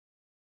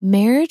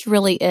marriage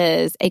really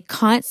is a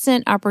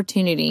constant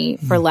opportunity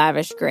for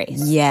lavish grace.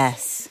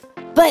 Yes.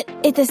 But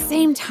at the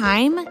same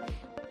time,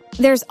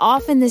 there's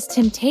often this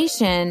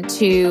temptation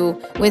to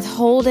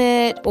withhold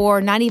it or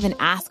not even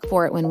ask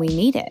for it when we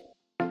need it.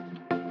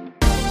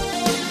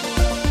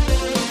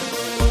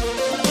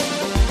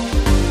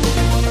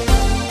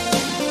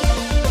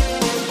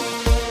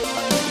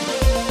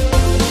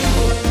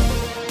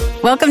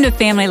 Welcome to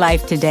Family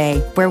Life Today,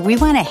 where we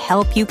want to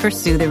help you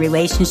pursue the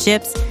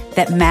relationships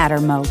that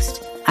matter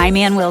most. I'm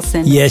Ann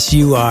Wilson. Yes,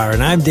 you are.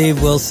 And I'm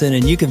Dave Wilson,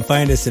 and you can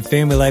find us at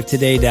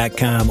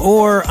FamilyLifeToday.com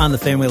or on the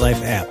Family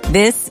Life app.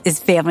 This is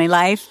Family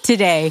Life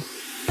Today.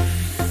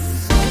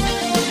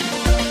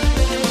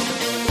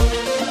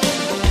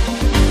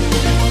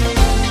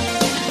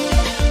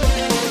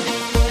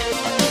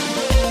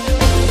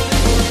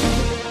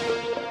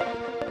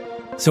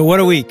 So what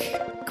a week.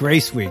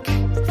 Grace Week.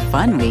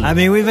 Fun week. I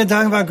mean, we've been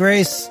talking about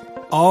grace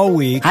all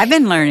week. I've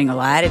been learning a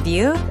lot. Have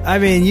you? I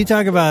mean, you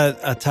talk about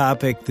a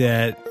topic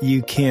that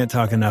you can't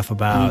talk enough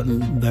about.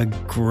 The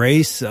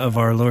grace of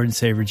our Lord and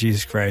Savior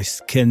Jesus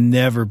Christ can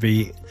never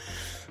be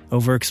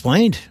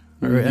overexplained.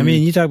 I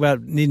mean, you talk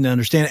about needing to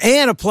understand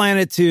and applying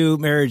it to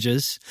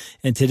marriages.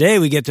 And today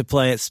we get to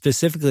apply it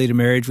specifically to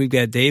marriage. We've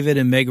got David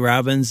and Meg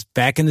Robbins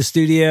back in the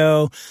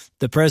studio,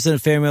 the president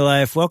of Family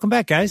Life. Welcome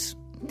back, guys.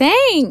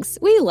 Thanks.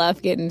 We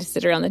love getting to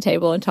sit around the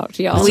table and talk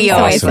to y'all. We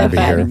always so love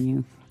fun. having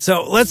you.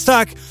 So let's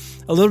talk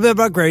a little bit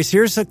about grace.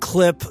 Here's a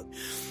clip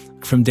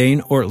from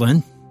Dane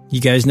Ortlund. You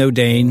guys know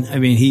Dane. I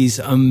mean, he's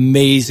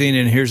amazing.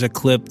 And here's a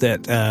clip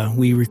that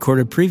we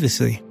recorded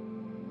previously.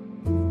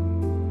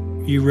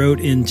 You wrote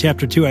in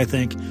chapter 2, I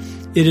think,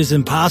 it is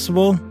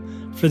impossible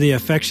for the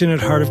affectionate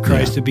heart of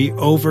Christ to be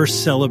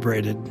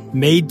over-celebrated,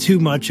 made too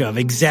much of,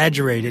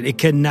 exaggerated. It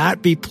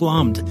cannot be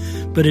plumbed,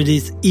 but it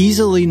is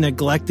easily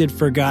neglected,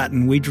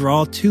 forgotten. We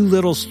draw too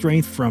little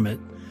strength from it.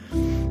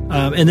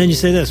 And then you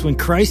say this, when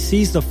Christ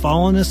sees the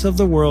fallenness of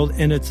the world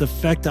and its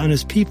effect on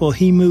his people,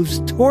 he moves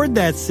toward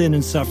that sin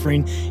and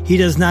suffering. He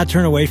does not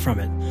turn away from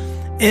it.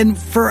 And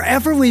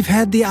forever we've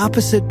had the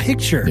opposite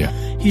picture. Yeah.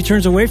 He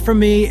turns away from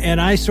me and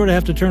I sort of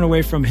have to turn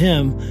away from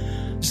him.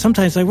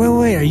 Sometimes like,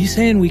 wait, are you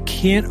saying we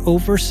can't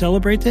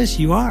over-celebrate this?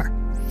 You are.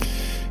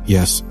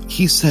 Yes.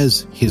 He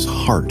says his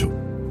heart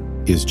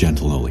is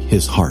gentle and lowly.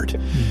 His heart.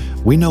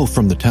 We know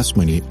from the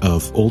testimony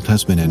of Old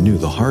Testament and New,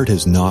 the heart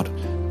is not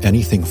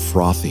anything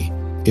frothy.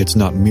 It's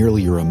not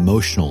merely your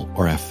emotional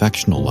or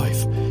affectional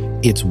life.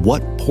 It's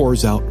what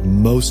pours out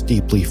most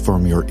deeply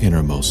from your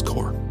innermost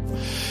core.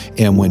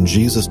 And when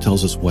Jesus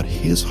tells us what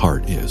his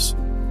heart is,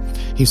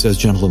 he says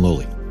gentle and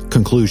lowly.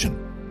 Conclusion.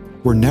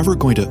 We're never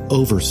going to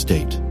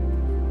overstate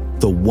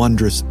the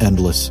wondrous,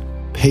 endless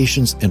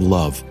patience and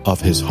love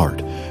of his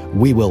heart.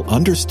 We will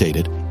understate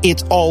it.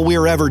 It's all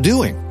we're ever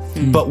doing.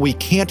 But we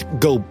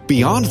can't go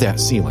beyond that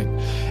ceiling.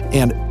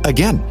 And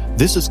again,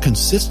 this is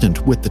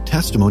consistent with the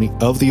testimony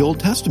of the Old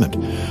Testament.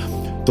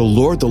 The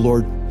Lord,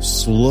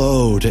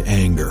 slow to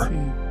anger,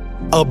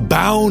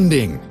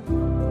 abounding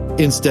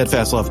in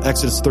steadfast love.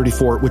 Exodus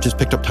 34, which is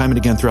picked up time and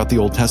again throughout the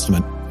Old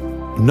Testament.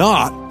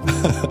 Not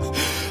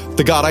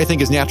the God I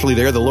think is naturally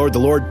there, the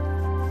Lord,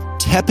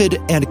 tepid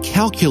and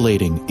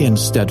calculating in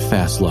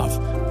steadfast love.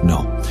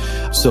 No.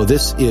 So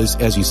this is,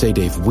 as you say,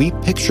 Dave, we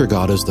picture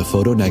God as the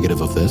photo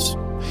negative of this.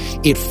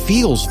 It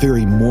feels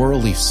very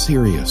morally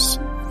serious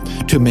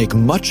to make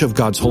much of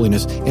God's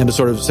holiness and to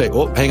sort of say,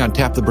 oh, hang on,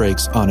 tap the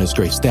brakes on his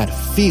grace. That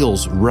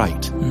feels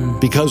right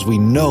because we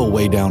know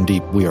way down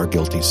deep we are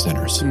guilty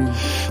sinners.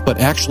 But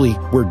actually,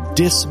 we're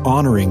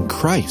dishonoring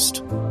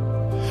Christ.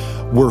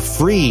 We're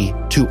free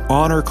to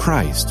honor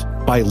Christ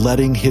by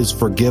letting his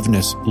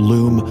forgiveness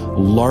loom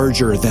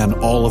larger than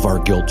all of our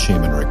guilt,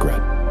 shame, and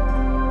regret.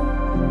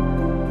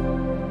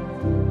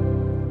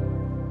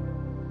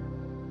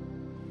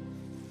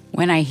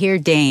 When I hear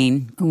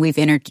Dane, we've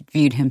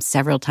interviewed him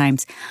several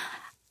times,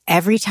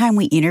 every time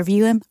we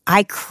interview him,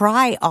 I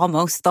cry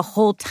almost the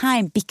whole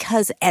time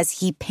because as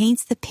he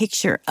paints the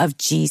picture of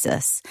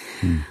Jesus,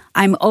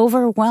 I'm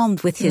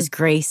overwhelmed with his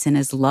grace and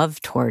his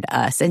love toward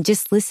us. And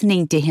just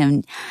listening to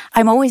him,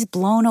 I'm always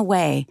blown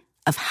away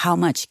of how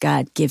much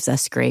God gives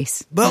us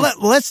grace.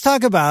 But let's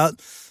talk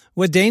about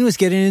what Dane was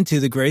getting into,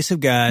 the grace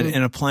of God,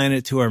 and applying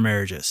it to our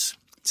marriages.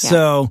 Yeah.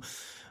 So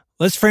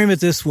let's frame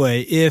it this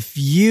way. If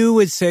you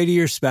would say to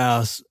your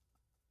spouse,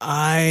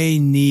 I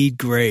need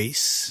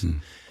grace,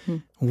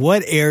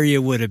 what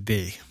area would it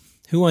be?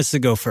 Who wants to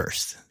go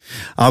first?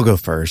 I'll go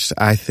first.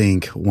 I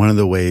think one of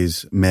the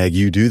ways, Meg,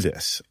 you do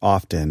this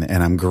often,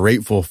 and I'm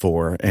grateful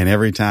for, and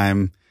every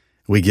time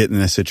we get in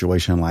a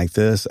situation like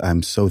this,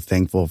 I'm so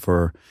thankful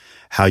for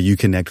how you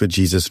connect with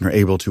Jesus and are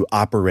able to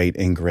operate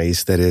in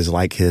grace that is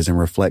like his and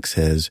reflects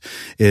his,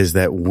 is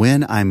that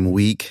when I'm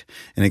weak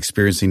and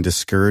experiencing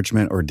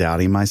discouragement or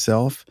doubting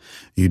myself,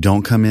 you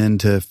don't come in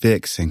to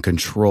fix and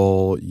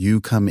control. You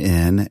come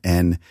in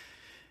and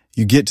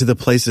you get to the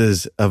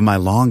places of my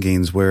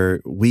longings where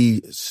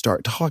we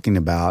start talking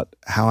about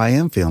how I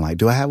am feeling like.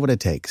 Do I have what it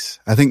takes?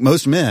 I think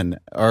most men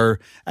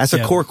that's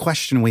a core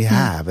question we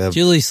have.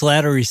 Julie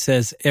Slattery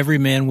says every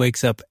man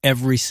wakes up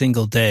every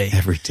single day.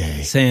 Every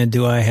day. Saying,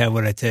 do I have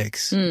what it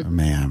takes? Oh,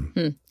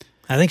 man.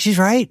 I think she's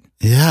right.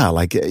 Yeah,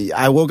 like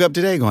I woke up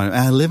today going, am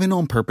I living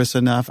on purpose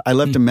enough? I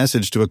left a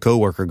message to a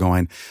coworker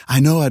going, I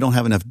know I don't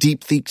have enough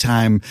deep think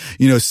time,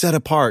 set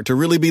apart to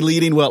really be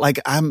leading well. Like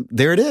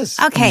there it is.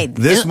 Okay.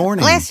 This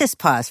morning. Let's just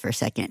pause for a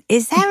second.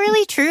 Is that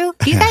really true?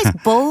 Do you guys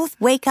both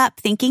wake up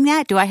thinking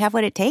that? Do I have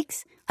what it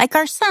takes? Like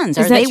our sons,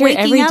 are they waking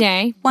every up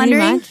day,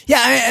 wondering?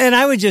 Yeah, and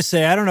I would just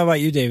say, I don't know about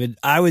you, David.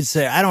 I would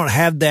say I don't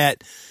have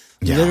that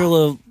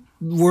literal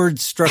word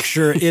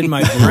structure in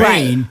my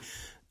brain.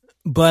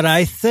 But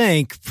I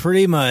think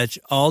pretty much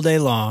all day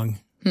long,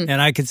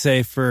 and I could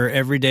say for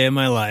every day of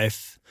my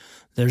life,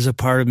 there's a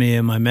part of me,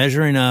 am I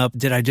measuring up?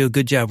 Did I do a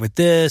good job with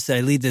this? Did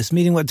I lead this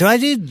meeting? What do I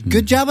do?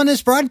 Good job on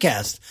this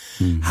broadcast?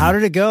 How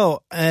did it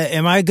go?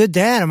 Am I a good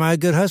dad? Am I a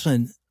good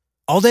husband?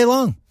 All day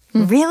long.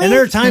 Really? And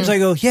there are times I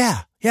go,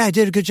 yeah, I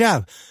did a good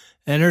job.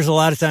 And there's a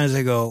lot of times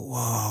I go, whoa,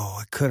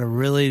 I could have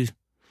really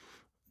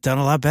done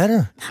a lot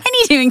better. I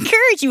need to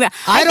encourage you.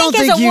 I think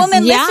as a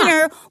woman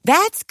listener,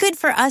 that's good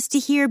for us to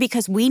hear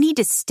because we need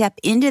to step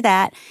into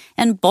that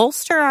and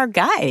bolster our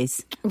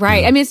guys.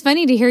 Right. I mean, it's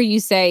funny to hear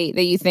you say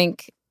that you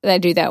think that I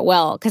do that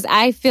well because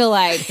I feel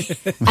like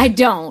I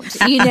don't.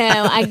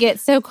 I get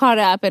so caught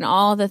up in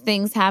all the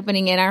things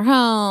happening in our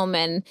home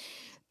and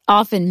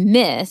often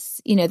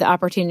miss, the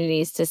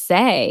opportunities to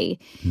say,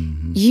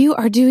 you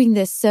are doing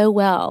this so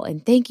well.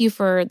 And thank you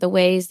for the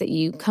ways that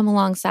you come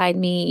alongside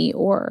me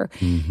or,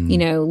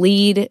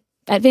 lead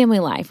at Family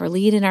Life or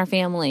lead in our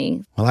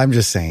family. Well, I'm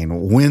just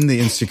saying, when the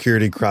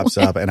insecurity crops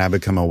up and I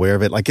become aware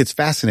of it, like it's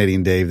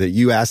fascinating, Dave, that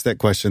you asked that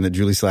question that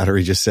Julie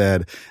Slattery just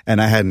said,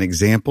 and I had an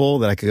example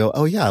that I could go,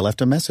 oh yeah, I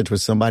left a message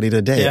with somebody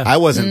today. Yeah. I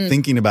wasn't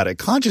thinking about it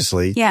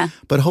consciously,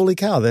 but holy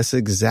cow, that's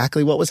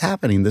exactly what was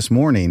happening this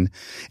morning.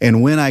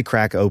 And when I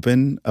crack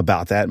open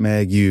about that,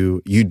 Meg,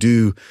 you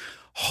do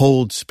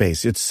hold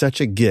space. It's such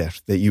a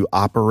gift that you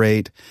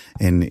operate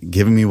in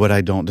giving me what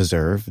I don't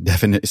deserve.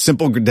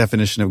 Simple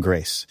definition of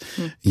grace.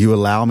 You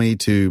allow me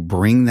to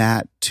bring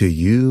that to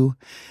you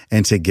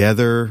and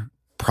together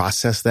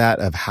process that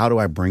of how do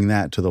I bring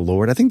that to the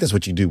Lord. I think that's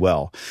what you do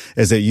well,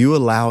 is that you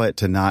allow it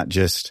to not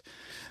just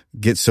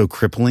get so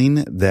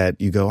crippling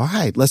that you go, all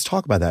right, let's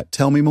talk about that.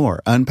 Tell me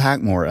more,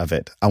 unpack more of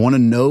it. I want to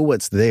know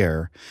what's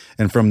there.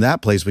 And from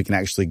that place, we can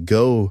actually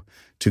go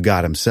to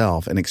God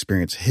himself and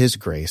experience his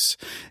grace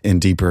in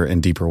deeper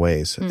and deeper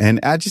ways.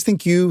 And I just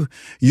think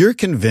you're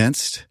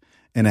convinced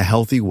in a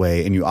healthy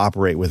way and you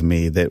operate with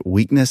me that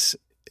weakness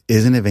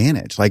is an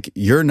advantage. Like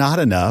you're not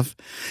enough.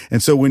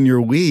 And so when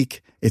you're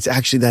weak, it's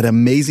actually that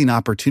amazing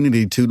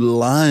opportunity to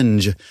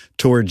lunge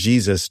toward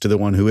Jesus, to the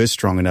one who is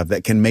strong enough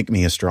that can make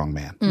me a strong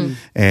man.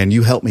 And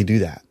you help me do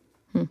that.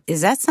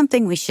 Is that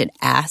something we should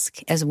ask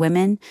as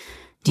women?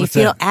 Do you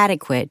feel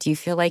adequate? Do you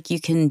feel like you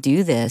can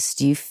do this?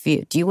 Do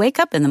you wake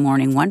up in the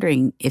morning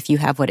wondering if you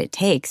have what it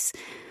takes?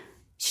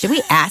 Should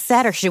we ask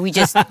that or should we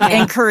just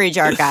encourage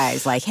our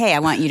guys like, hey, I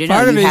want you to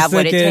know you have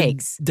what it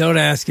takes? Don't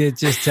ask it.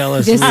 Just tell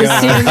us. Just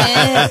assume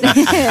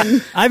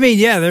it. I mean,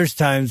 there's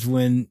times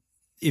when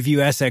if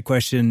you ask that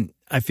question,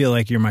 I feel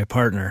like you're my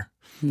partner.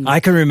 I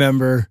can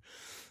remember,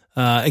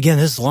 again,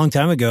 this is a long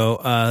time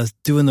ago,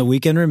 doing the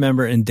Weekend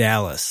Remember in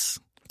Dallas.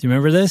 Do you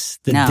remember this?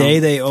 The day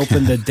they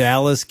opened the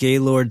Dallas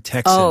Gaylord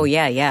Texan. Oh,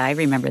 yeah, I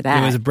remember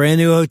that. It was a brand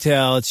new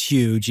hotel. It's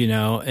huge,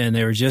 and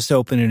they were just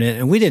opening it.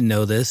 And we didn't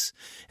know this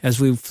as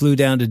we flew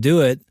down to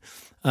do it.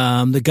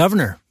 The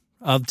governor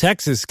of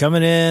Texas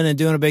coming in and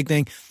doing a big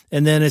thing.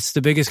 And then it's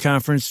the biggest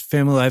conference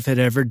Family Life had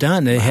ever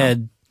done. They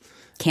had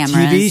cameras,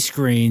 TV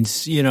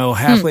screens,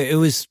 halfway. It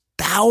was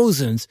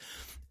thousands.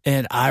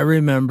 And I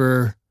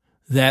remember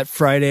that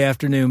Friday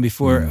afternoon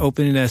before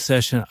opening that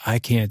session, I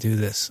can't do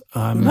this.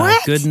 I'm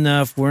not good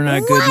enough. We're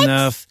not good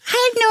enough.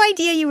 I had no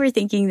idea you were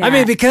thinking that. I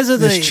mean, because of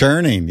the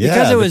churning,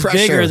 because it was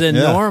bigger than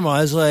normal. I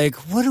was like,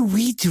 "What are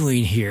we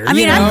doing here?" I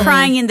mean, I'm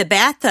crying in the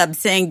bathtub,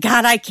 saying,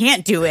 "God, I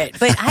can't do it."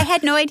 But I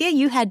had no idea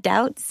you had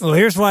doubts. Well,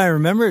 here's why I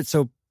remember it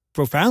so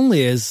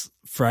profoundly: is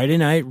Friday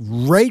night,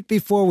 right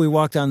before we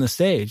walked on the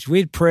stage,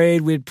 we'd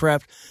prayed, we'd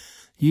prepped.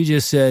 You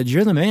just said,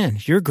 "You're the man.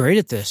 You're great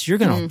at this. You're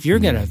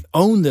gonna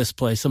own this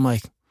place." I'm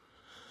like,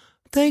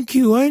 thank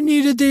you. I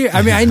needed to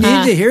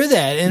hear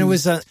that. And it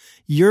was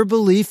your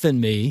belief in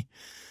me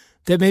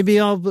that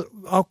maybe I'll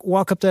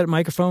walk up to that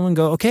microphone and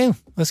go, okay,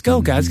 let's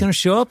go. God's going to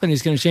show up and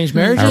he's going to change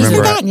marriages.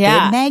 Isn't that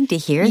good, Meg, to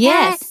hear that?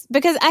 Yes,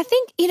 because I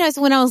think,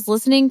 so when I was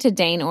listening to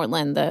Dane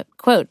Ortlund, the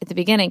quote at the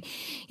beginning,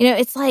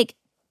 it's like,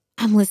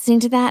 I'm listening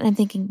to that and I'm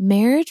thinking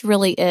marriage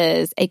really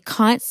is a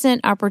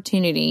constant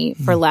opportunity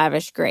for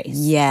lavish grace.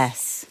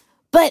 Yes.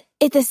 But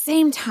at the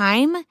same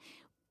time,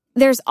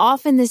 there's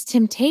often this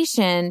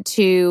temptation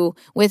to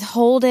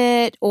withhold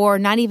it or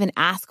not even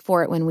ask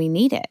for it when we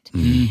need it.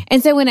 Mm-hmm.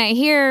 And so when I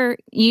hear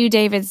you,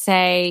 David,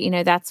 say,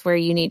 that's where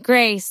you need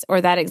grace,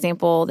 or that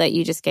example that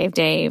you just gave,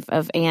 Dave,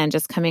 of Anne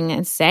just coming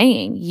and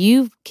saying,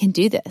 you can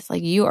do this.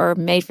 Like, you are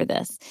made for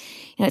this.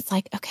 It's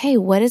like, okay,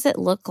 what does it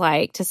look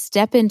like to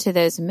step into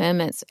those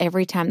moments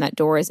every time that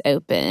door is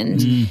opened?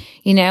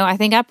 Mm-hmm. I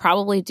think I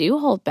probably do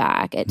hold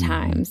back at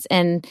times.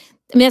 And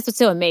that's what's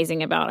so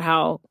amazing about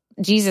how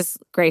Jesus'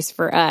 grace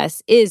for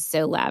us is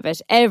so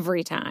lavish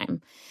every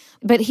time.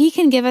 But he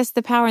can give us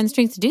the power and the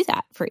strength to do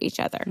that for each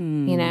other, I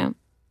mean,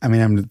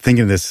 I'm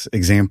thinking of this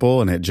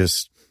example, and it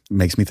just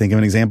makes me think of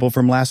an example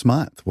from last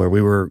month where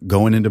we were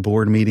going into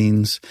board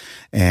meetings,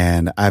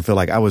 and I feel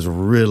like I was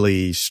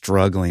really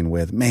struggling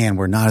with,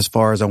 we're not as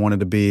far as I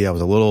wanted to be. I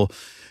was a little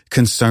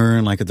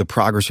concerned, like at the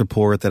progress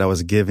report that I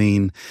was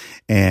giving.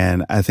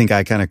 And I think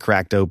I kind of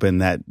cracked open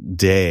that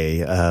day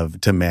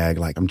to Meg,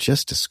 like, I'm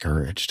just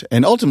discouraged.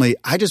 And ultimately,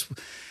 I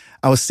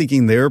was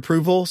seeking their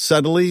approval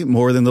subtly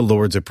more than the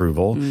Lord's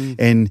approval.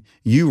 And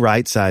you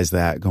right-size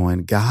that,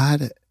 going,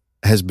 God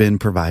has been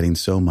providing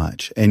so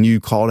much. And you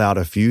called out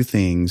a few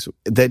things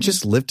that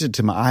just lifted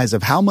to my eyes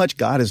of how much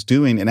God is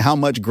doing and how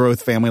much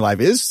growth family life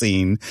is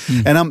seeing.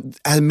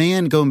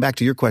 And going back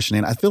to your question,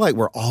 and I feel like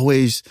we're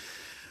always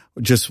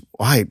just,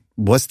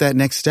 what's that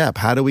next step?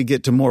 How do we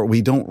get to more?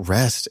 We don't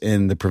rest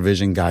in the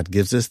provision God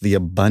gives us, the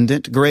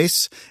abundant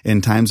grace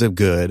in times of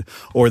good,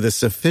 or the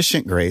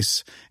sufficient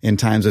grace in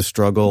times of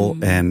struggle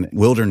and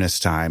wilderness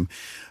time.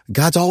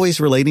 God's always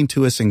relating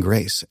to us in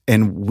grace.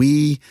 And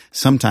we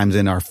sometimes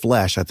in our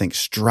flesh, I think,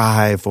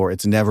 strive for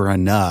it's never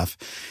enough.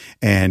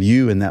 And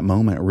you in that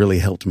moment really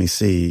helped me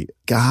see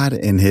God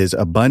in his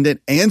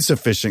abundant and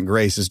sufficient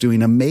grace is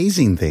doing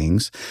amazing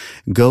things.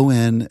 Go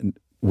in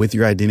with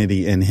your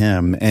identity in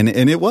him. And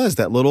it was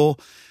that little,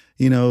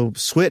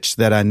 switch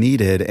that I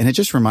needed. And it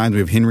just reminds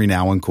me of Henry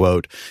Nouwen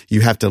quote,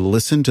 you have to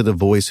listen to the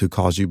voice who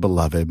calls you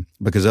beloved,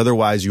 because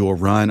otherwise you will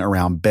run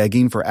around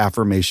begging for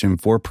affirmation,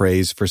 for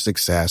praise, for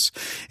success,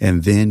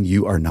 and then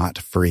you are not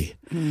free.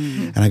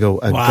 And I go,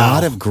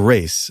 God of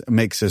grace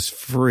makes us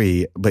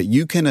free, but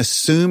you can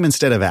assume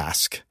instead of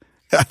ask.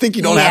 I think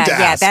you don't have to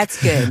ask. Yeah,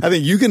 that's good. I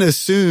think you can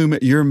assume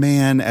your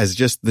man, as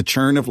just the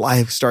churn of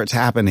life starts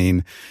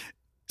happening,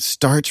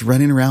 starts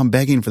running around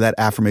begging for that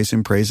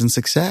affirmation, praise, and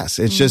success.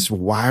 It's just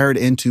wired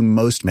into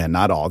most men,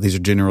 not all. These are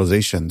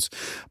generalizations.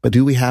 But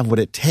do we have what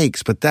it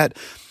takes? But that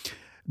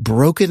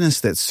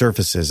brokenness that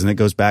surfaces, and it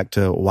goes back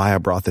to why I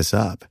brought this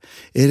up,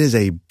 it is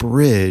a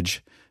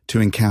bridge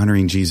to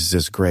encountering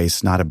Jesus'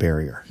 grace, not a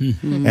barrier.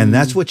 And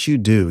that's what you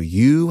do.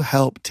 You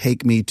help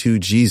take me to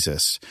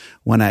Jesus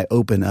when I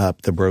open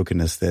up the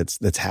brokenness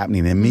that's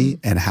happening in me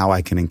and how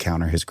I can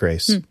encounter his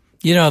grace.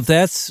 If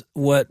that's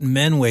what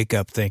men wake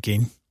up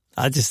thinking,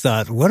 I just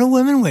thought, what do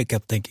women wake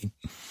up thinking?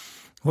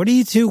 What do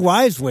you two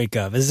wives wake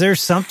up? Is there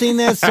something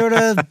that sort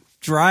of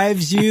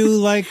drives you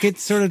like it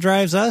sort of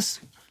drives us?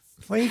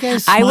 Why are you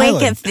guys smiling? I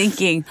wake up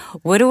thinking,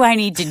 what do I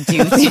need to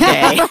do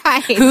today?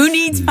 Right. Who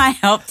needs my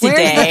help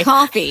today? Where's the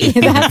coffee?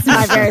 That's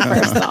my very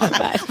first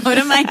thought. What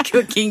am I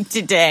cooking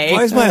today?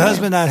 Why is my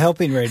husband not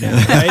helping right now?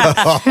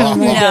 Right?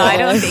 No, I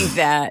don't think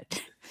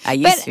that. I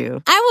used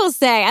to. I will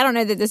say, I don't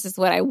know that this is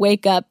what I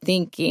wake up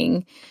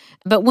thinking,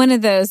 but one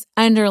of those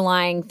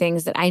underlying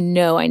things that I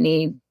know I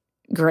need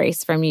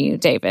grace from you,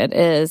 David,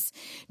 is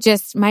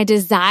just my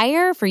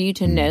desire for you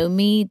to know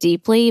me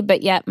deeply,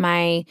 but yet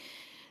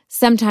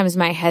sometimes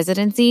my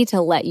hesitancy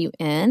to let you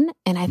in.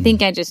 And I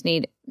think I just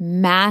need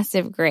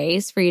massive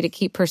grace for you to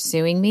keep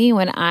pursuing me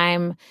when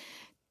I'm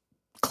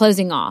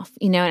closing off,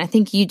 and I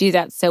think you do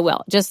that so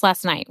well. Just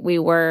last night, we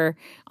were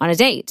on a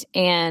date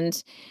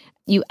and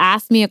you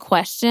asked me a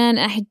question.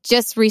 I had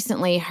just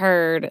recently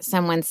heard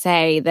someone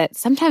say that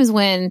sometimes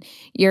when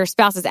your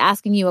spouse is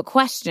asking you a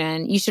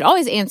question, you should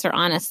always answer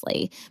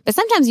honestly. But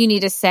sometimes you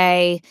need to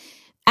say,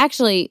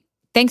 actually,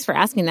 thanks for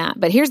asking that,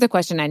 but here's the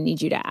question I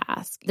need you to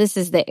ask. This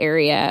is the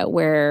area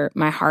where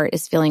my heart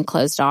is feeling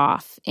closed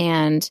off.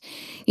 And,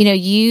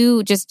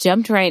 you just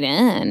jumped right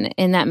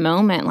in that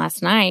moment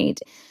last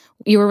night.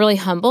 You were really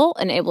humble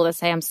and able to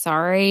say, I'm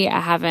sorry, I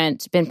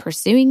haven't been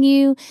pursuing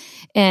you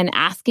and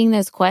asking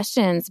those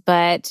questions,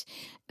 but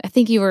I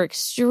think you were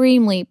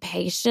extremely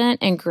patient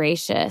and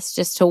gracious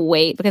just to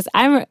wait, because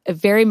I'm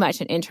very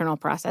much an internal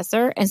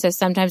processor. And so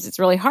sometimes it's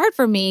really hard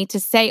for me to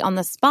say on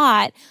the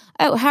spot,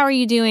 oh, how are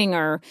you doing?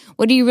 Or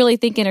what are you really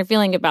thinking or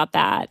feeling about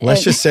that?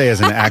 Let's just say as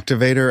an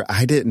activator,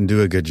 I didn't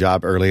do a good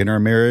job early in our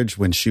marriage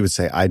when she would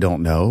say, I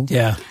don't know.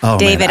 Yeah. Oh,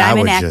 David, man, I'm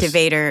an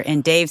activator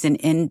and Dave's an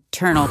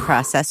internal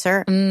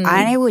processor.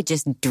 I would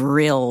just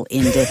drill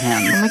into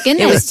him. Oh my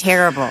goodness. It was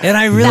terrible. And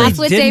I really That's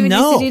what didn't David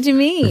know. used to do to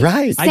me.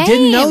 Right. I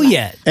didn't know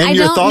yet. And I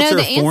your don't know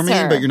the answer.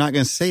 Forming, but you're not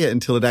going to say it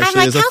until it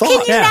actually is a how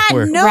thought.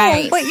 can you not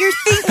know what you're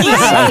thinking?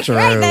 Right, true.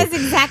 right. That's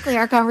exactly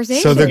our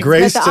conversation. So the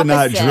grace But to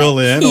not opposite. drill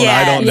in on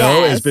I don't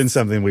know Yes. has been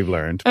something we've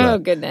learned. Oh,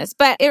 but- goodness.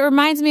 But it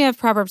reminds me of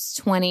Proverbs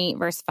 20,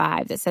 verse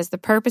 5, that says, the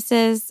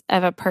purposes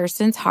of a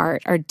person's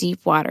heart are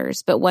deep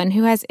waters, but one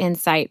who has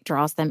insight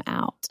draws them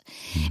out.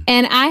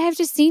 And I have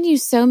just seen you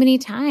so many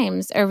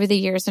times over the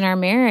years in our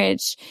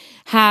marriage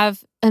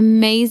have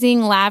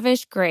amazing,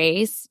 lavish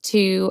grace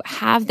to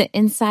have the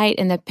insight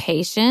and the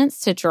patience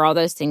to draw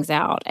those things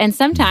out. And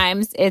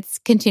sometimes it's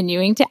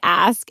continuing to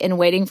ask and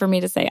waiting for me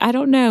to say, I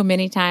don't know,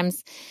 many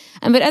times.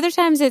 But other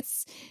times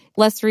it's,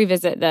 let's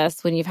revisit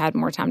this when you've had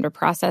more time to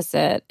process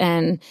it.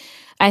 And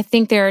I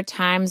think there are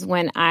times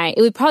when it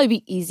would probably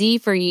be easy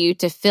for you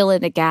to fill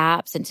in the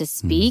gaps and to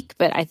speak,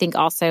 but I think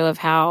also of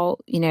how,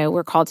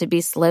 we're called to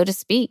be slow to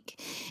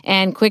speak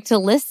and quick to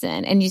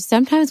listen. And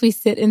sometimes we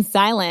sit in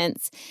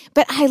silence,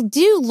 but I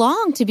do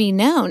long to be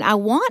known. I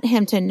want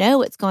him to know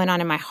what's going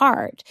on in my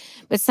heart,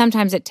 but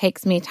sometimes it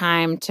takes me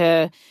time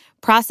to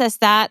process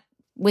that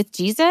with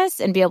Jesus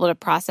and be able to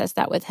process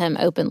that with him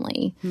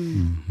openly.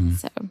 Mm-hmm.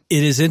 So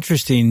it is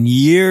interesting.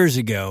 Years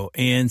ago,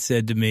 Ann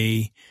said to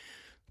me,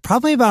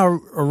 probably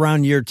about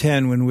around year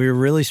 10, when we were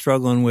really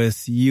struggling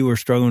with, you were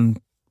struggling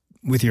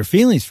with your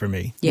feelings for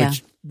me,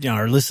 which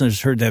our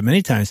listeners heard that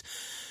many times.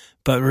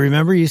 But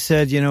remember you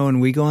said, when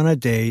we go on a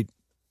date,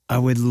 I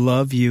would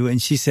love you.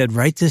 And she said,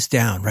 write this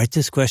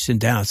question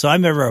down. So I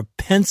remember a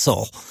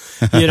pencil,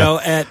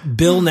 at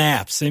Bill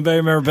Knapp's. Anybody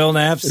remember Bill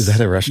Knapp's? Is that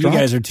a restaurant? You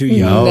guys are too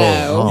young.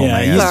 No. Yeah,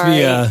 it used to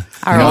be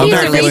I'm It's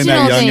not a feeling that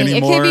regional young thing.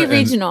 anymore. It could be and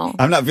regional.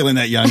 I'm not feeling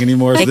that young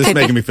anymore, so this is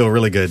making me feel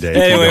really good, Dave.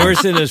 Anyway, we're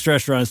sitting at this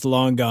restaurant. It's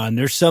long gone.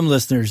 There's some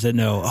listeners that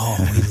know,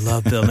 we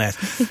love Bill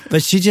Knapp's.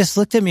 But she just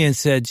looked at me and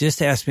said,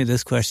 just ask me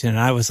this question. And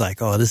I was like,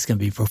 this is going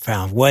to be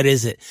profound. What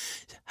is it?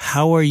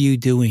 How are you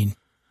doing?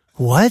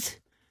 What?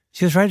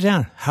 She goes, write it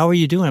down. How are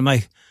you doing? I'm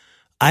like,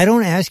 I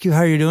don't ask you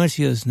how you're doing.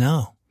 She goes,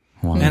 no.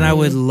 Wow. And I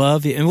would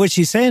love you. And what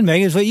she's saying,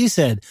 Megan, is what you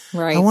said.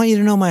 Right. I want you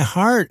to know my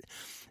heart.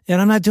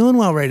 And I'm not doing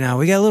well right now.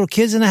 We got little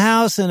kids in the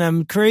house and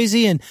I'm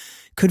crazy. And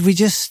could we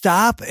just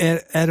stop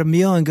at a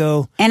meal and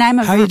go,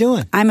 how you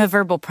doing? I'm a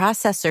verbal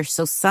processor.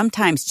 So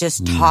sometimes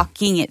just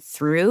talking it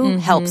through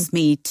helps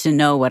me to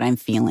know what I'm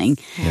feeling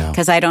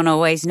because I don't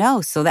always know.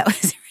 So that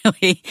was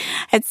really,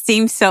 it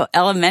seems so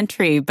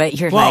elementary, but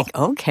you're like,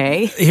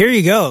 okay. Here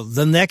you go.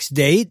 The next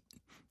date,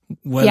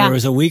 whether it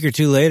was a week or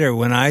two later,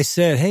 when I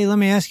said, hey, let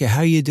me ask you,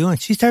 how you doing?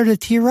 She started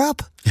to tear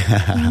up.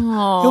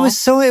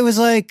 It was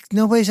like,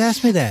 nobody's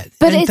asked me that.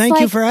 But and thank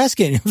like, you for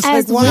asking. It was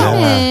as like, wow.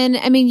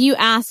 women, you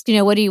asked,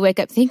 what do you wake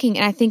up thinking?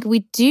 And I think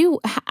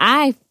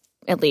I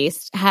at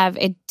least have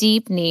a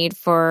deep need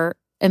for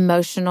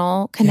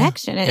emotional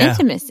connection and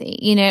intimacy,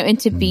 and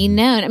to be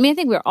known. I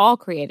think we're all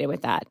created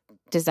with that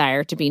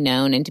desire to be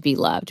known and to be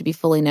loved, to be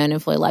fully known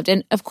and fully loved.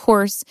 And of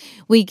course,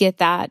 we get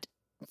that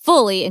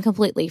fully and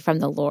completely from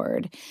the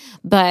Lord.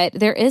 But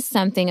there is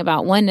something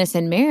about oneness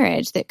in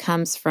marriage that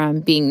comes from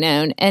being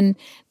known. And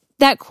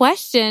that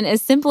question,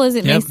 as simple as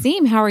it may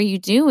seem, how are you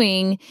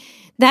doing?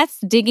 That's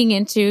digging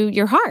into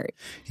your heart.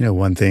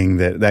 One thing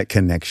that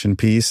connection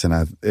piece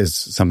is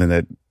something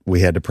that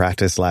we had to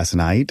practice last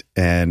night.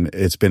 And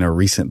it's been a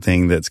recent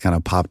thing that's kind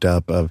of popped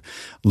up of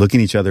looking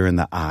each other in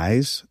the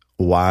eyes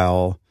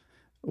while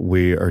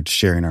we are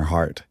sharing our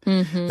heart.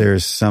 Mm-hmm.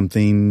 There's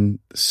something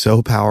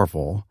so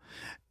powerful.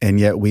 And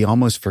yet we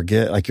almost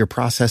forget, like you're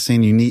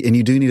processing,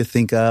 you do need to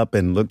think up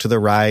and look to the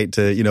right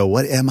to,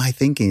 what am I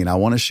thinking? I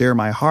want to share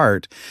my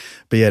heart.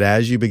 But yet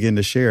as you begin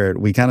to share it,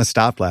 we kind of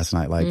stopped last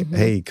night, like,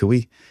 hey, could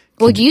we?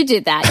 Well, you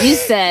did that. You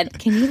said,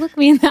 can you look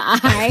me in the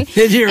eye?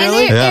 Did you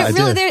really?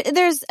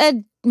 There's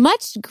a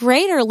much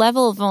greater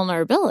level of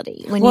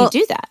vulnerability when you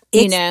do that.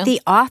 It's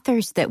the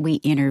authors that we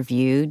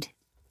interviewed,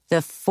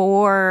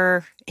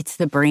 it's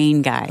the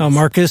brain guys.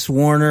 Marcus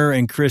Warner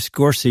and Chris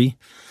Gorsey.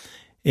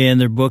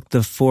 And their book,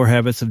 The 4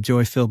 Habits of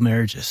Joy-Filled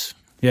Marriages.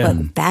 Yeah.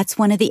 But that's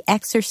one of the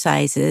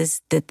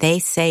exercises that they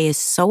say is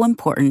so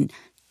important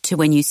to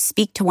when you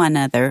speak to one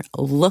another,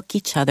 look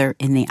each other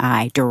in the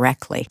eye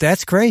directly.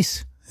 That's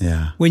grace.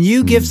 Yeah. When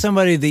you give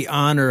somebody the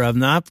honor of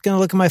not going to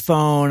look at my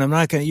phone,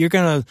 you're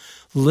going to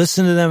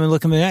listen to them and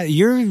look at me,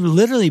 you're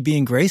literally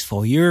being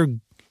graceful. You're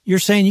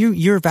saying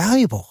you're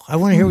valuable. I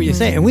want to hear what you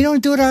say. And we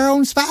don't do it to our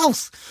own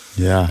spouse.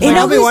 Yeah.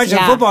 I'll be watching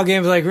a football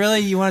game like, really?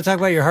 You want to talk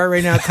about your heart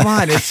right now? Come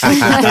on. It's like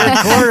the third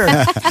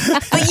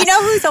quarter. But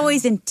who's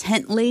always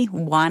intently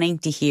wanting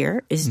to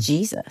hear is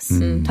Jesus.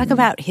 Talk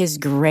about his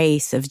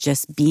grace of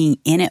just being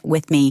in it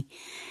with me.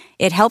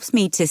 It helps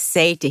me to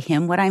say to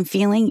him what I'm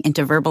feeling and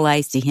to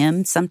verbalize to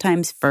him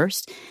sometimes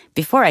first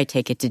before I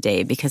take it to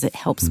Dave because it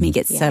helps me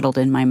get settled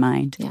in my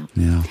mind.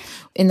 Yeah.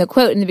 In the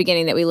quote in the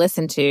beginning that we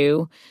listened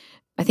to,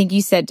 I think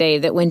you said,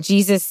 Dave, that when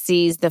Jesus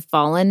sees the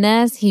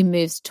fallenness, he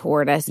moves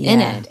toward us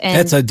in it. And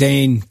that's a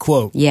Dane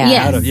quote.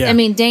 Yeah.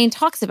 Yes. Dane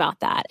talks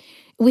about that.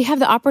 We have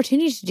the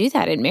opportunity to do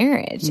that in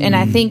marriage. And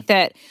I think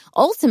that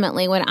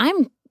ultimately when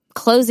I'm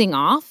closing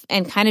off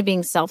and kind of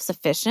being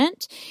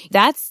self-sufficient.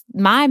 That's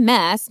my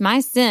mess, my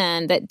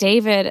sin, that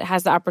David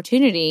has the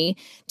opportunity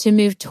to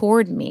move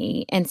toward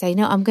me and say,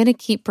 no, I'm going to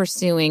keep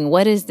pursuing.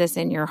 What is this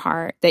in your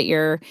heart that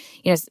you're,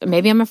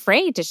 maybe I'm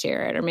afraid to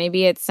share it, or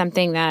maybe it's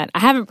something that I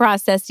haven't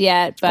processed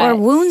yet. But or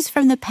wounds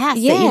from the past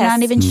that you're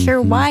not even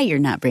sure why you're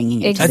not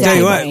bringing it. Exactly. I tell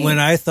you what, when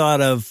I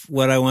thought of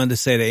what I wanted to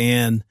say to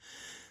Ann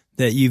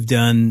that you've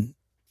done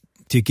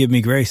to give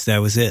me grace, that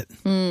was it.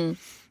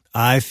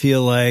 I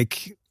feel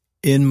like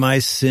in my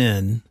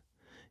sin,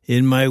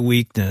 in my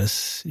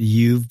weakness,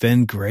 you've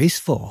been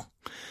graceful.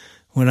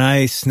 When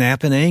I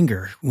snap in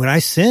anger, when I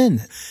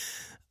sin,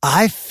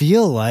 I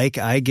feel like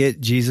I get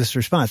Jesus'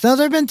 response. Now,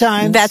 there have been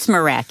times. That's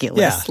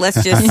miraculous.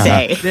 Let's just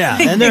say.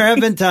 And there have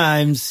been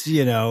times, it's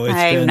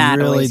been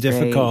really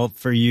difficult great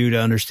for you to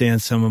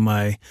understand some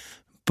of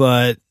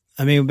but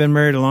we've been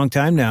married a long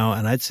time now,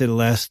 and I'd say the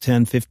last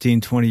 10,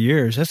 15, 20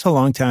 years, that's a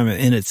long time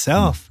in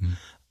itself.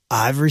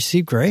 I've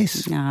received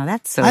grace. No,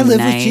 that's so I live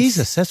nice. with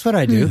Jesus. That's what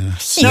I do. You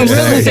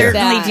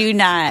certainly do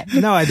not.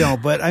 No, I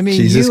don't. But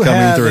Jesus you coming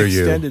have through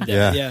extended you.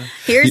 that. Yeah.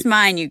 Here's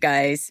mine, you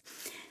guys.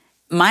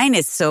 Mine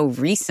is so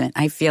recent.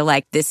 I feel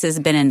like this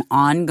has been an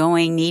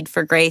ongoing need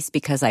for grace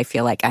because I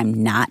feel like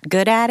I'm not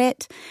good at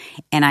it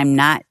and I'm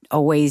not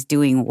always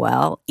doing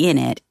well in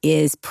it,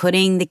 is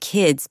putting the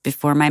kids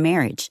before my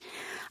marriage.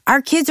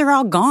 Our kids are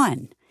all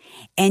gone.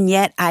 And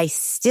yet I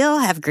still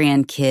have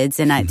grandkids,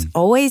 and it's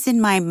always in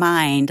my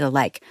mind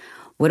like,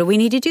 what do we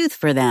need to do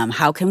for them?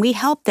 How can we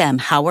help them?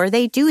 How are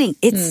they doing?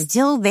 It's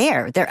still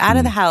there. They're out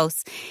of the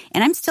house.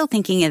 And I'm still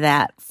thinking of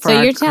that for So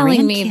our you're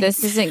telling me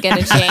this isn't going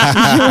to change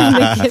when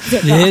the kids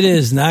are gone. It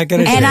is not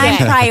going to change. And I'm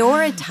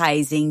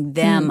prioritizing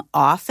them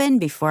often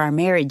before our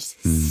marriage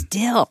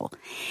still.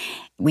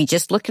 We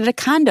just looked at a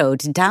condo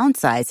to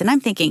downsize, and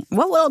I'm thinking,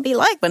 what will it be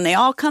like when they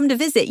all come to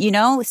visit,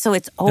 So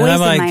it's always and I'm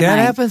like, in my that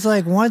mind. happens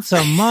like once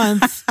a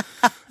month.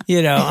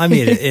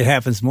 It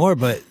happens more,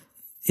 but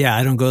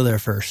I don't go there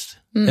first.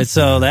 And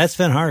so that's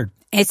been hard.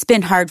 It's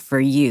been hard for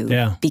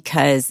you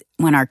because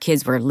when our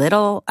kids were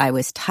little, I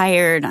was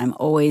tired.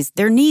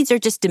 Their needs are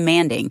just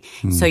demanding.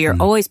 So you're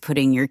always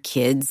putting your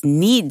kids'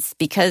 needs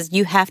because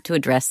you have to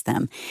address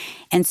them.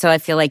 And so I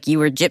feel like you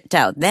were gypped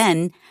out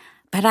then.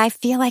 But I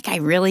feel like I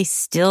really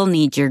still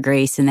need your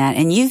grace in that.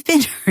 And you've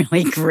been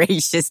really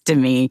gracious to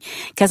me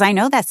because I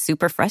know that's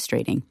super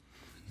frustrating.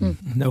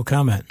 No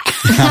comment.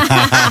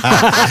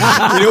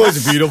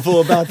 What's beautiful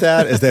about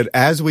that is that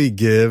as we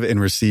give and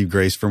receive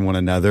grace from one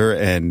another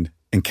and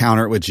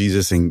encounter it with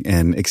Jesus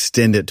and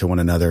extend it to one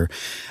another,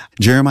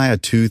 Jeremiah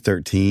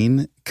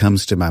 2:13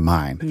 comes to my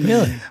mind.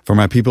 Really? For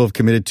my people have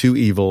committed two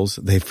evils.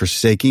 They've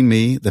forsaken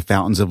me, the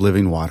fountains of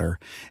living water,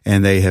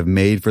 and they have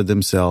made for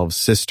themselves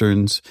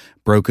cisterns,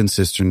 broken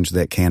cisterns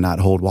that cannot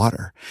hold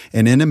water.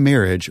 And in a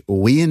marriage,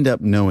 we end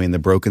up knowing the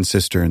broken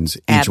cisterns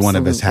each one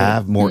of us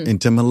have more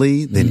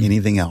intimately than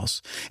anything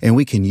else. And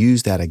we can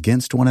use that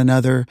against one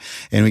another.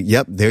 And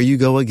there you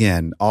go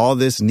again. All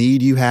this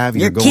need you have.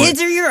 Your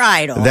kids are your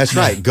idol. That's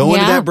right. Go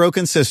into that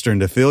broken cistern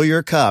to fill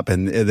your cup,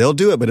 and they'll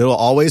do it, but it'll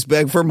always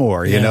beg for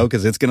more,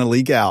 because it's going to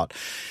leak out.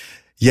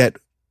 Yet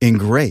in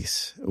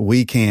grace,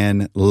 we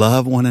can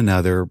love one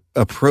another,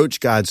 approach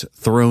God's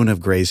throne of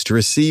grace to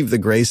receive the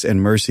grace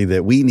and mercy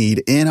that we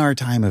need in our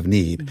time of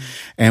need.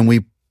 And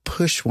we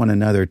push one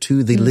another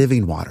to the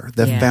living water,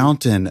 the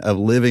fountain of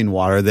living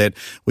water that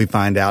we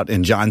find out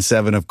in John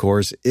 7, of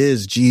course,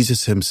 is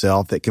Jesus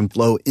himself that can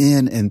flow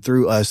in and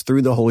through us,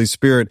 through the Holy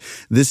Spirit.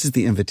 This is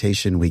the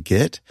invitation we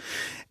get.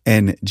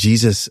 And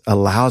Jesus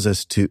allows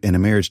us to, in a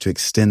marriage, to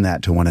extend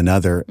that to one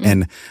another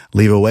and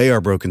leave away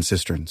our broken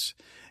cisterns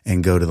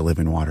and go to the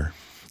living water.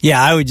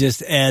 Yeah, I would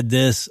just add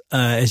this.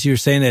 As you were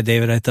saying that,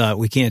 David, I thought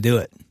we can't do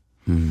it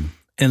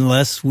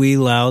unless we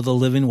allow the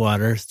living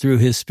water through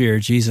his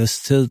Spirit,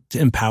 Jesus, to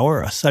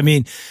empower us.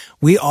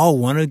 We all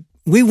want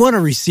to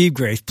receive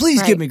grace.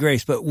 Please give me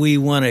grace, but we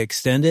want to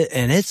extend it,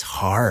 and it's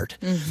hard.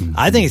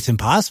 I think it's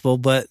impossible,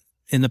 but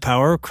in the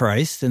power of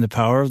Christ, in the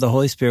power of the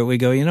Holy Spirit, we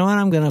go, you know what?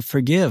 I'm going to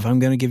forgive. I'm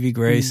going to give you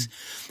grace.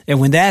 And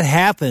when that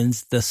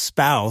happens, the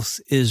spouse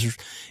is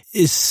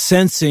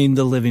sensing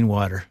the living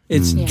water.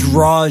 It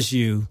draws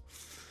you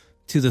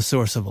to the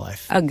source of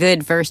life. A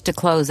good verse to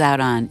close out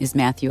on is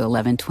Matthew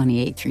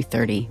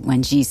 11:28-30,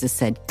 when Jesus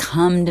said,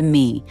 "Come to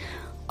me,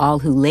 all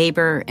who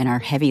labor and are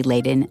heavy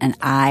laden, and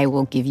I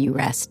will give you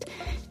rest.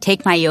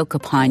 Take my yoke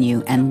upon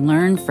you and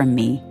learn from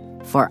me,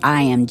 for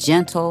I am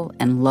gentle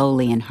and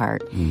lowly in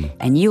heart,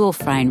 and you will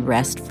find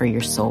rest for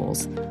your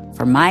souls.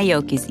 For my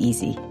yoke is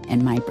easy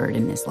and my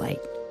burden is light."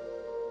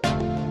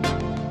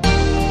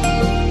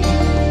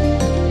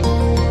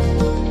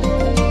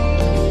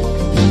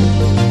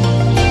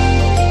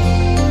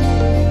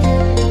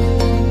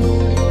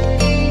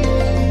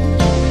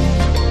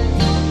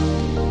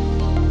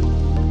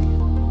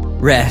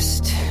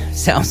 Rest.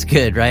 Sounds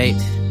good, right?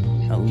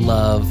 I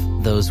love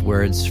those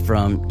words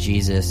from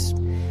Jesus.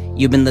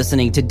 You've been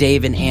listening to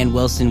Dave and Ann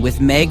Wilson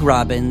with Meg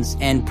Robbins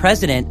and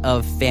president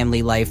of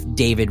Family Life,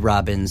 David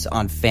Robbins,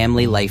 on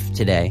Family Life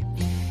Today.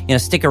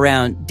 Stick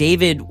around.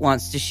 David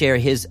wants to share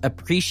his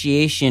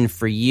appreciation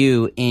for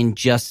you in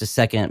just a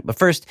second. But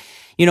first,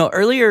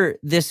 earlier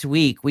this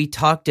week, we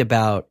talked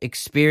about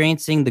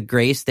experiencing the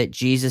grace that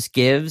Jesus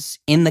gives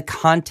in the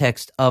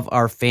context of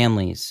our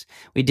families.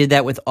 We did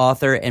that with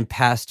author and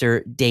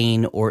pastor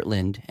Dane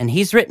Ortland, and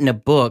he's written a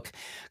book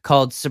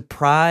called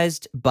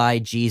Surprised by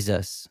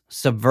Jesus,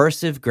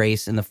 Subversive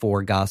Grace in the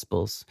Four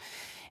Gospels.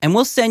 And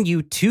we'll send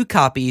you 2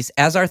 copies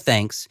as our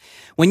thanks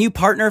when you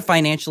partner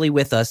financially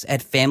with us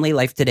at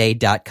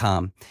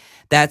FamilyLifeToday.com.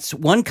 That's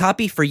 1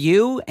 copy for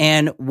you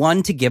and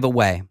 1 to give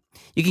away.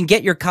 You can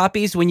get your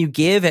copies when you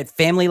give at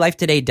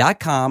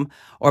FamilyLifeToday.com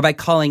or by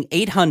calling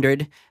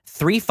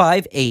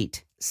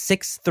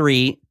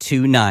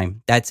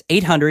 800-358-6329. That's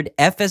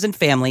 800-F as in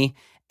family,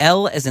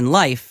 L as in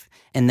life,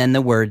 and then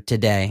the word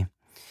today.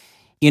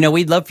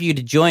 We'd love for you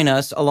to join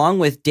us along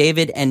with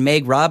David and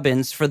Meg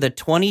Robbins for the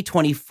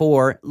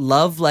 2024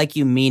 Love Like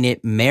You Mean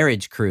It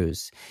Marriage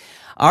Cruise.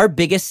 Our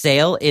biggest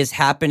sale is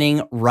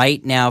happening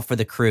right now for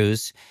the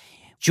cruise.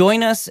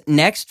 Join us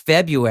next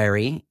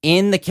February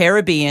in the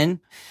Caribbean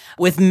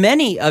with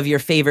many of your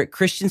favorite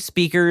Christian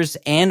speakers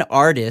and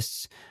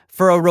artists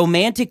for a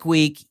romantic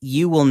week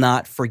you will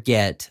not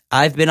forget.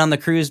 I've been on the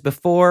cruise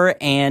before,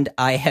 and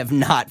I have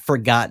not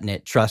forgotten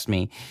it, trust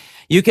me.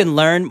 You can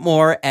learn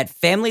more at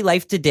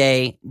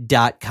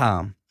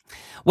FamilyLifeToday.com.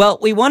 Well,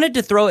 we wanted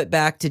to throw it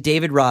back to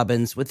David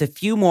Robbins with a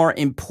few more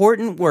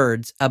important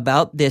words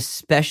about this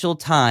special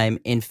time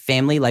in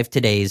Family Life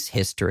Today's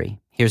history.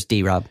 Here's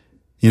D-Rob.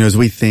 As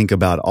we think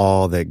about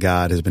all that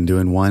God has been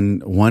doing,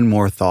 one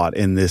more thought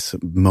in this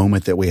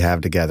moment that we have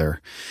together.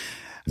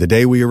 The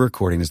day we are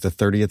recording is the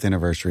 30th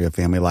anniversary of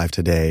Family Life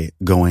Today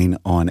going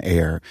on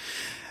air.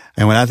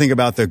 And when I think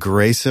about the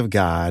grace of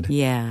God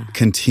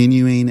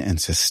continuing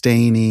and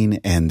sustaining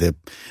and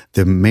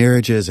the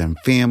marriages and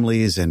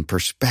families and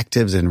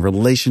perspectives and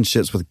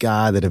relationships with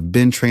God that have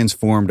been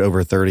transformed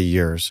over 30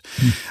 years,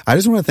 I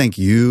just want to thank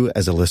you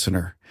as a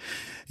listener.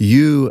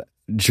 You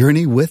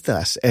journey with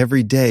us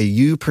every day,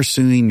 you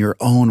pursuing your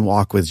own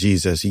walk with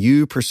Jesus,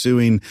 you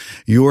pursuing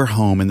your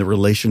home and the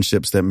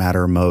relationships that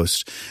matter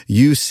most,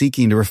 you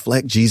seeking to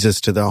reflect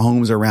Jesus to the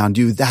homes around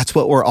you. That's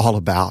what we're all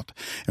about.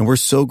 And we're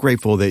so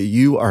grateful that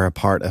you are a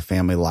part of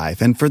Family Life.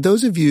 And for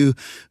those of you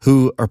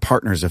who are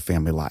partners of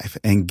Family Life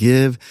and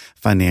give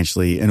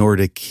financially in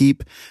order to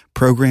keep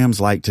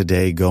programs like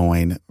today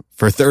going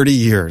for 30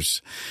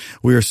 years,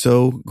 we are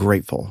so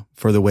grateful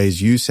for the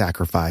ways you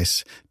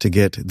sacrifice to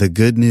get the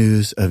good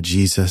news of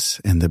Jesus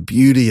and the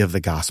beauty of the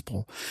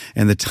gospel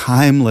and the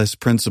timeless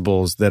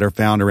principles that are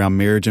found around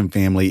marriage and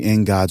family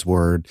in God's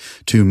word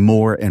to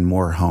more and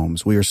more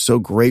homes. We are so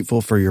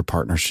grateful for your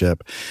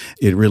partnership.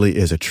 It really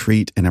is a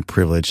treat and a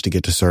privilege to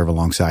get to serve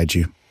alongside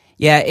you.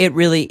 Yeah, it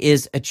really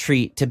is a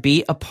treat to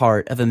be a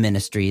part of a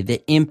ministry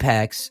that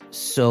impacts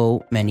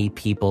so many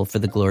people for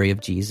the glory of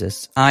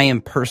Jesus. I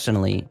am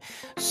personally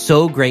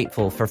so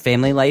grateful for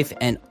Family Life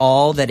and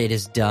all that it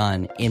has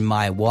done in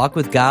my walk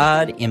with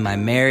God, in my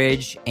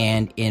marriage,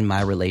 and in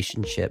my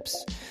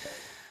relationships.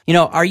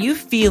 Are you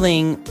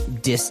feeling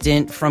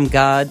distant from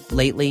God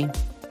lately?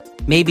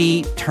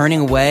 Maybe turning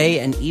away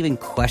and even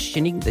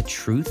questioning the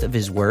truth of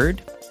His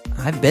word?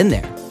 I've been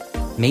there.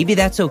 Maybe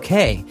that's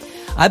okay.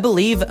 I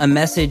believe a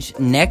message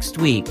next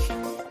week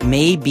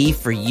may be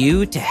for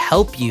you to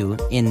help you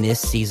in this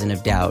season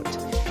of doubt.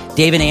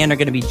 Dave and Ann are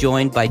going to be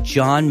joined by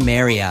John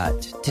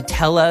Marriott to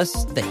tell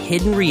us the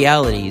hidden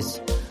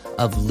realities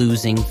of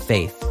losing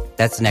faith.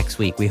 That's next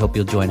week. We hope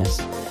you'll join us.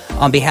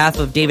 On behalf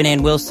of Dave and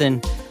Ann Wilson,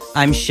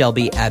 I'm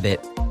Shelby Abbott.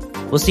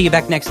 We'll see you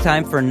back next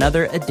time for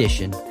another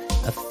edition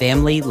of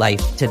Family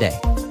Life Today.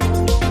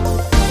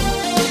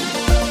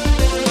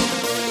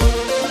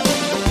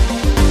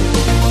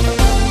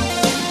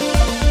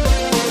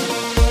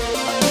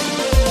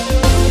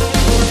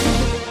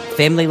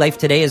 Family Life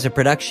Today is a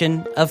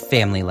production of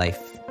Family Life,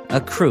 a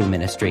crew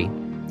ministry,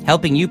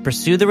 helping you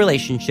pursue the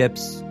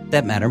relationships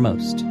that matter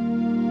most.